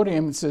off the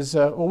podium and says,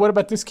 "Well, what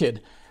about this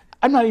kid?"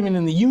 I'm not even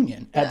in the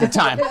union at the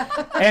time.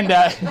 And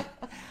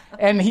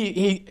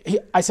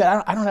I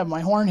said, I don't have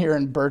my horn here.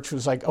 And Birch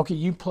was like, "Okay,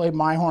 you play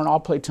my horn, I'll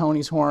play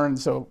Tony's horn."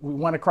 So we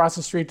went across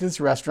the street to this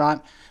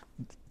restaurant.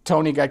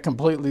 Tony got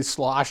completely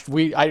sloshed.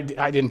 I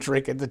didn't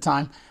drink at the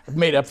time. I've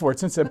made up for it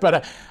since then.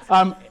 But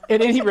at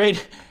any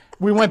rate,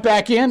 we went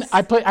back in.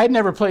 I'd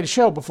never played a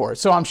show before,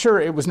 so I'm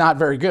sure it was not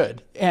very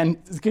good. And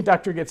the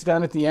conductor gets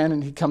done at the end,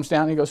 and he comes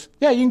down and he goes,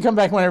 "Yeah, you can come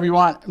back whenever you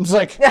want." I was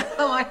like...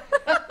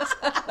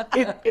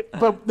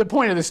 But the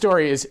point of the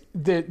story is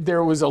that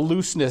there was a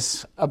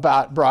looseness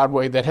about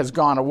Broadway that has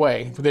gone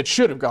away, that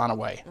should have gone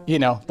away.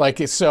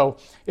 There's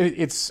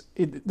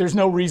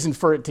no reason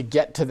for it to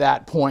get to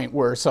that point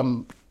where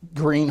some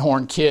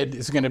greenhorn kid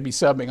is going to be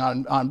subbing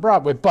on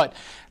Broadway. But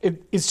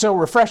it's so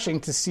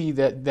refreshing to see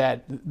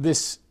that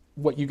this,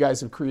 what you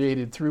guys have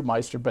created through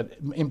Maestra, but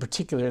in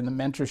particular in the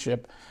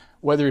mentorship,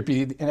 whether it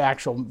be an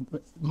actual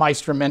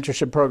Maestra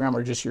mentorship program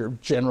or just your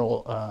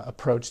general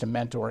approach to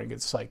mentoring,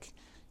 it's like,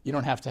 you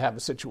don't have to have a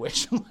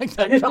situation like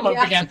that come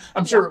up again.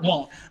 I'm sure it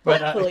won't.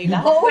 But Hopefully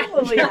not.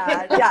 Hopefully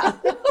not. Yeah.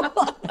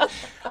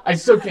 I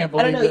still can't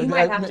believe I don't know. You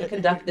might have to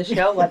conduct the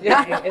show one day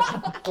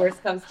if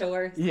worst comes to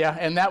worst. Yeah,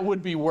 and that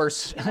would be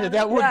worse.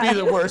 That would be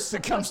the worst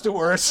that comes to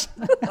worst.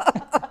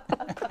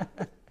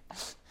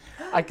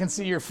 I can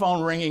see your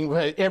phone ringing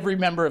with every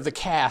member of the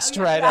cast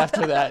right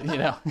after that.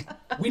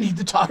 We need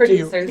to talk to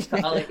you. Producers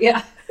calling.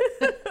 Yeah.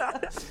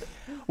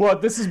 Well,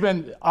 this has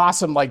been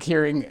awesome, like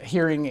hearing,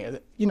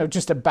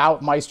 just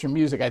about Maestra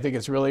music. I think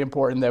it's really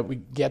important that we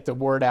get the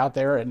word out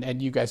there,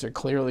 and you guys are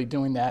clearly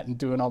doing that and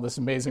doing all this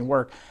amazing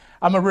work.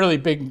 I'm a really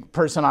big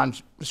person on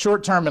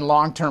short-term and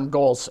long-term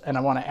goals, and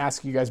I want to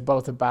ask you guys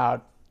both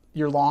about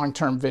your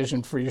long-term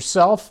vision for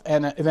yourself,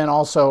 and then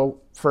also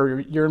for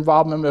your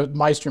involvement with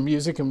Maestra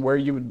music and where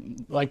you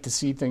would like to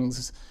see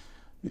things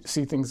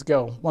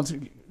go.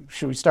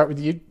 Should we start with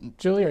you,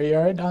 Julie? Are you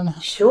all right on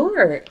that?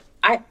 Sure.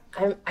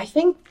 I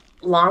think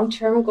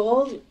long-term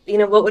goals,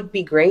 what would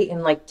be great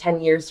in like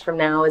 10 years from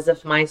now is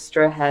if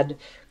Maestra had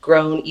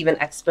grown even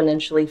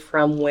exponentially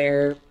from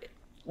where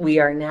we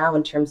are now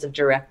in terms of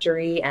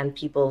directory and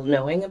people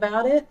knowing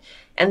about it,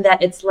 and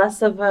that it's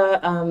less of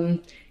a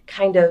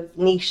kind of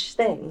niche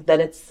thing, that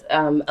it's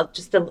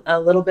just a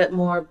little bit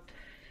more,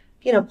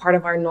 part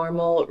of our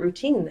normal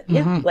routine.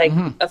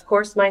 Of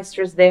course,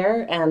 Maestra's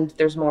there, and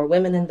there's more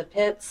women in the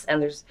pits,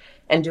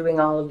 and doing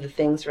all of the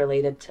things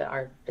related to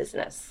our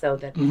business, so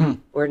that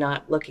we're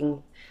not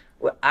looking.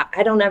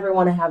 I don't ever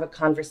want to have a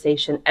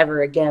conversation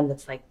ever again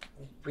that's like,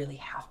 we really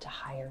have to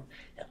hire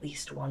at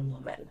least one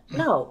woman.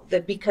 No,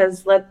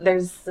 because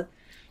there's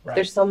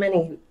so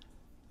many,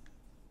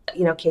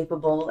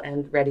 capable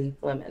and ready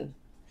women.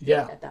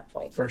 Yeah, at that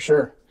point, for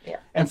sure. Yeah.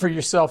 And for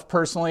yourself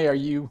personally,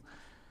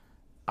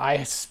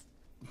 I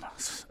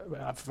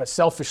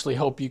selfishly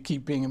hope you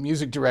keep being a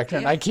music director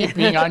and I keep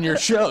being on your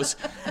shows.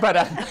 But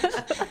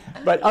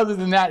other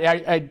than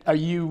that,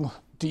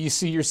 do you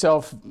see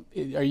yourself?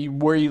 Are you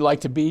where you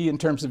like to be in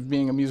terms of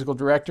being a musical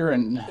director?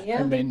 And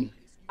yeah.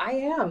 I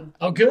am.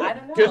 Oh, good. I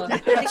don't know. Good.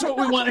 That's what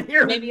we want to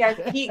hear. Maybe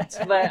I've peaked,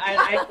 but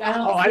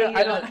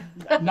I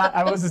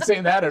wasn't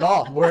saying that at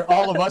all. Where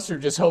all of us are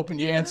just hoping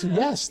you answer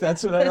yes.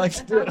 That's what I like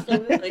to do.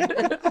 Absolutely.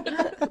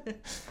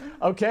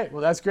 Okay.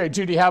 Well, that's great.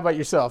 Judy, how about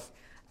yourself?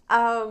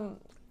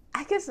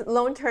 I guess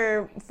long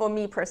term for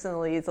me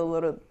personally is a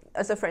little.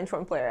 As a French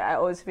horn player, I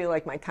always feel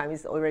like my time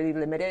is already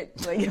limited.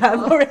 Like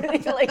I'm already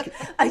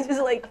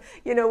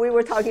we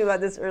were talking about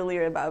this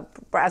earlier about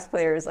brass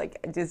players.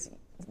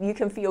 You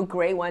can feel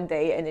great one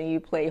day and then you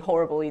play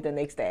horribly the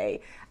next day.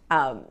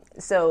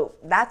 So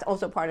that's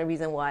also part of the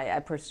reason why I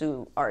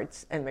pursue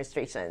arts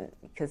administration,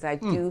 because I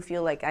do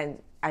feel like I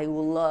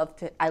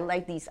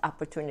like these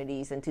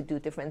opportunities and to do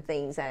different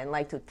things, and I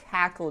like to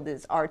tackle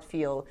this art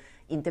field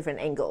in different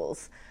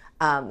angles.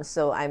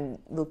 So I'm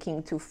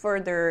looking to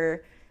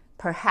further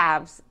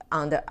perhaps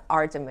on the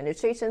arts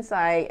administration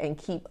side and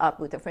keep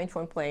up with the French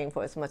horn playing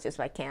for as much as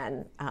I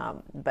can.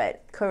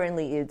 But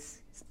currently it's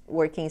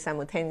working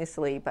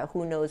simultaneously, but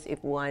who knows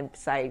if one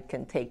side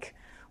can take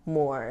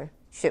more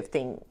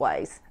shifting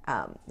wise.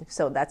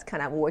 So that's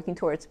kind of working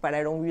towards, but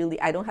I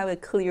don't have a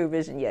clear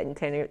vision yet in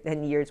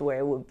 10 years where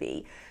it would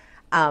be.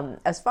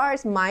 As far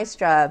as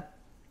Maestra,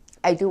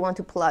 I do want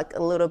to plug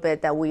a little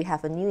bit that we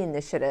have a new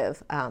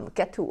initiative,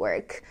 Get to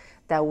Work,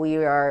 that we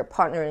are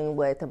partnering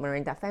with the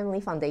Miranda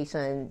Family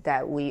Foundation,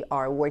 that we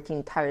are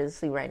working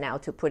tirelessly right now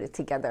to put it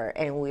together,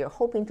 and we are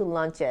hoping to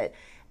launch it,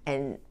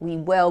 and we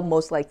will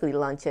most likely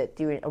launch it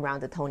around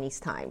the Tony's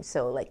time.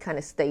 So kind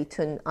of stay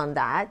tuned on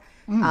that.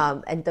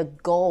 And the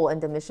goal and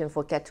the mission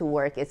for Get to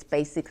Work is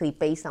basically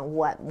based on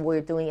what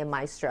we're doing in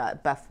Maestra,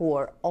 but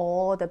for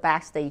all the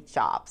backstage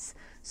jobs.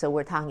 So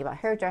we're talking about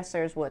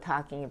hairdressers, we're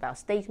talking about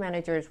stage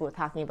managers, we're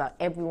talking about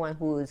everyone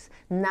who's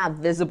not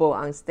visible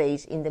on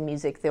stage in the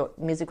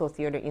musical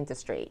theater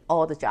industry.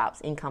 All the jobs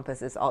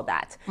encompasses all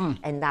that.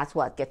 And that's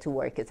what Get to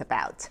Work is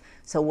about.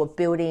 So we're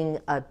building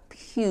a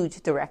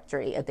huge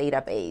directory, a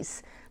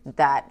database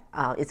that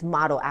is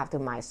modeled after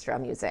Maestra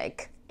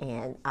music.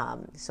 And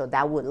so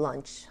that would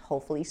launch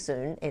hopefully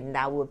soon, and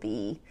that will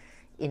be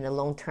in the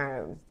long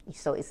term.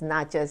 So it's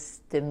not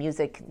just the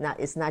music,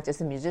 it's not just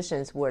the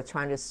musicians. We're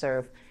trying to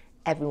serve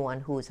everyone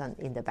who's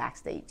in the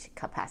backstage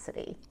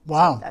capacity.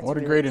 Wow, so what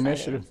a really great exciting.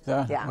 initiative.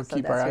 Yeah, we'll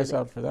keep our eyes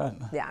out for that.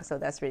 Yeah, so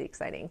that's really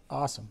exciting.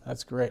 Awesome,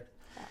 that's great.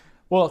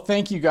 Well,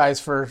 thank you guys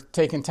for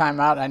taking time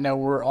out. I know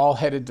we're all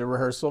headed to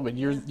rehearsal, but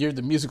you're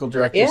the musical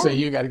director, so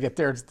you got to get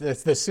there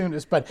the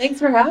soonest. But thanks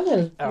for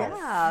having.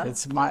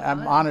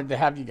 I'm honored to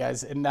have you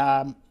guys, and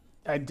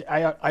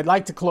I'd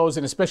like to close,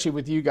 and especially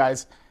with you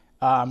guys.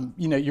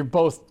 You're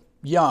both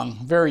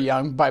young, very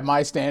young by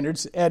my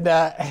standards,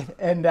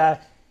 and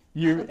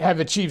you have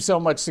achieved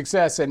so much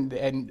success,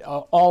 and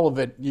all of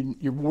it.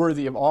 You're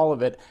worthy of all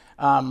of it.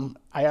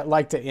 I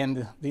like to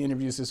end the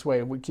interviews this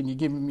way. Can you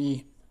give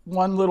me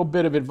one little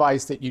bit of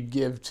advice that you'd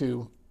give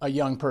to a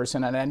young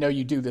person? And I know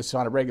you do this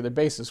on a regular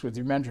basis with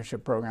your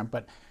mentorship program,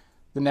 but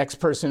the next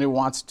person who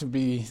wants to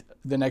be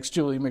the next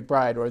Julie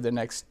McBride or the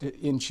next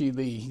Yin-Chi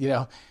Lee,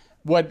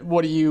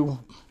 what do you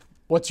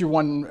what's your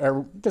one, or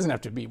it doesn't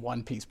have to be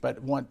one piece,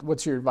 but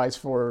what's your advice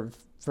for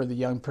the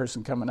young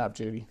person coming up,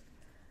 Judy?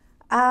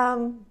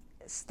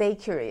 Stay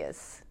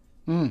curious.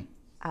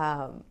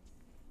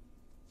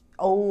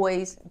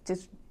 Always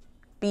just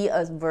be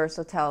as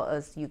versatile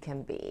as you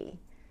can be.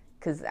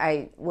 Because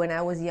when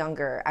I was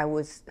younger, I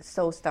was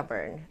so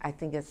stubborn. I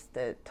think it's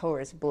the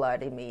Taurus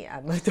blood in me.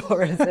 I'm a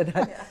Taurus, and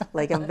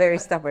I'm very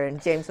stubborn.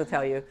 James will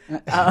tell you.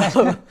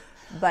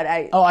 But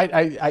I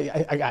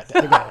got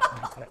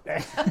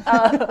it.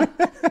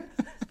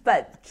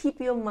 But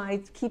keep a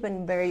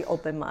very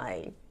open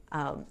mind,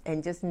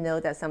 and just know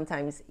that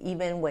sometimes,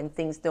 even when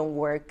things don't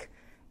work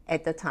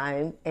at the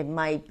time, it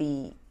might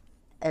be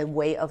a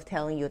way of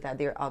telling you that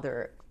there are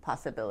other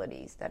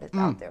possibilities that is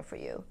out there for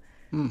you.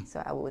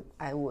 So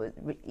I would,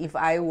 if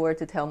I were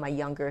to tell my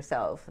younger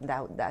self,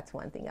 that's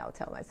one thing I would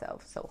tell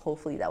myself. So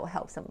hopefully that will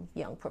help some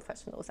young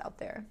professionals out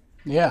there.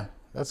 Yeah,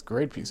 that's a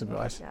great piece of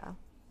advice. Yeah.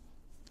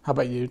 How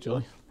about you,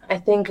 Julie? I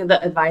think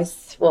the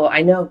advice, well,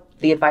 I know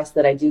the advice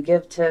that I do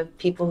give to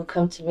people who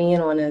come to me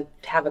and want to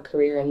have a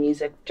career in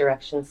music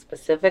direction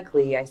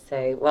specifically, I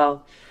say,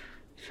 well,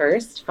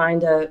 first,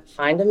 find a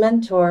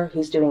mentor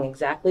who's doing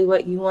exactly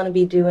what you want to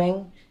be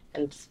doing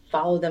and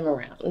follow them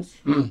around.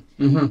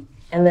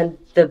 And then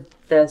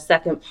the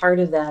second part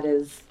of that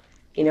is,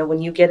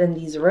 when you get in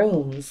these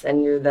rooms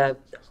and you're the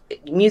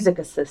music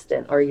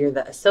assistant or you're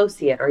the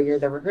associate or you're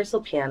the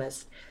rehearsal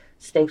pianist,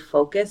 stay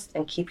focused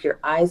and keep your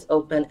eyes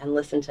open and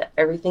listen to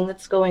everything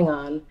that's going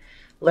on.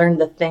 Learn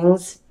the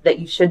things that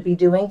you should be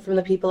doing from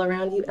the people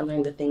around you and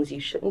learn the things you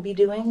shouldn't be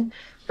doing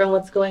from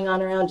what's going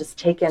on around. Just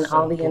take in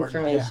all the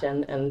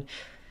information and,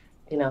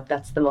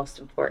 that's the most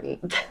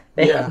important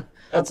thing. Yeah,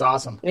 that's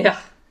awesome. Yeah.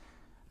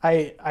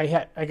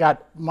 I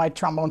got my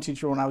trombone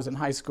teacher when I was in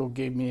high school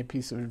gave me a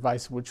piece of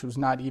advice which was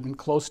not even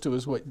close to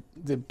as what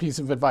the piece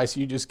of advice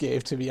you just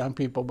gave to the young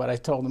people. But I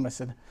told him, I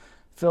said,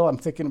 Phil, I'm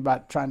thinking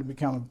about trying to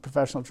become a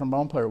professional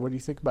trombone player. What do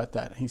you think about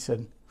that? He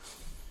said,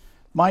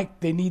 Mike,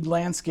 they need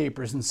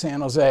landscapers in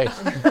San Jose.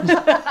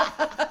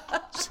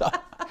 So,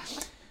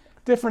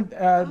 different.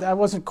 I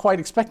wasn't quite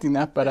expecting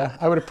that, but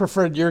I would have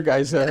preferred your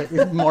guys'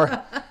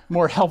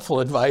 more helpful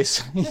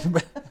advice.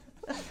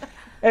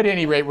 At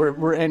any rate,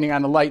 we're ending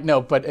on a light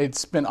note, but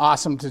it's been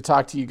awesome to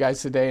talk to you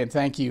guys today, and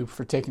thank you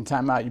for taking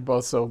time out. You're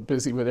both so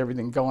busy with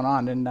everything going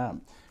on, and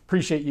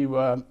appreciate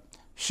you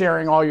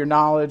sharing all your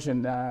knowledge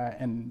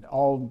and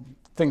all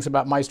things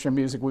about Maestra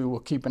music. We will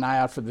keep an eye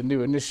out for the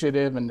new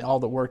initiative and all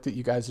the work that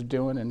you guys are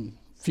doing and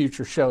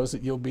future shows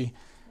that you'll be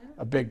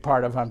a big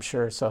part of, I'm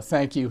sure. So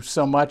thank you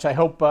so much. I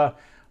hope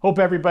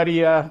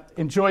everybody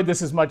enjoyed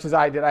this as much as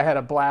I did. I had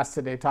a blast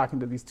today talking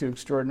to these two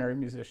extraordinary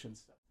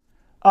musicians.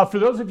 For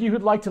those of you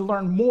who'd like to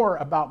learn more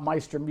about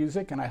Maestra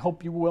music, and I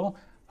hope you will,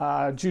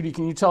 Judy,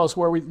 can you tell us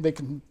where they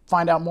can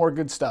find out more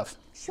good stuff?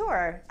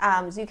 Sure.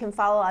 So you can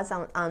follow us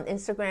on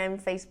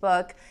Instagram,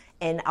 Facebook,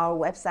 and our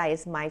website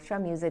is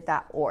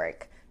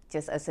maestramusic.org.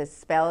 Just as it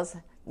spells,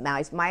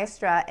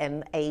 Maestra,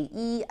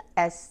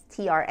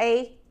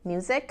 Maestra,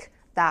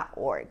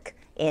 music.org.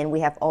 And we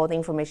have all the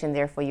information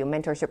there for your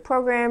mentorship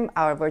program,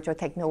 our virtual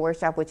techno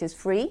workshop, which is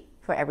free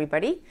for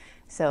everybody.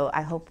 So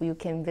I hope you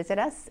can visit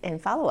us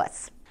and follow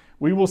us.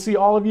 We will see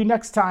all of you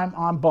next time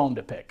on Bone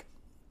to Pick.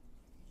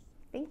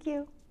 Thank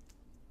you.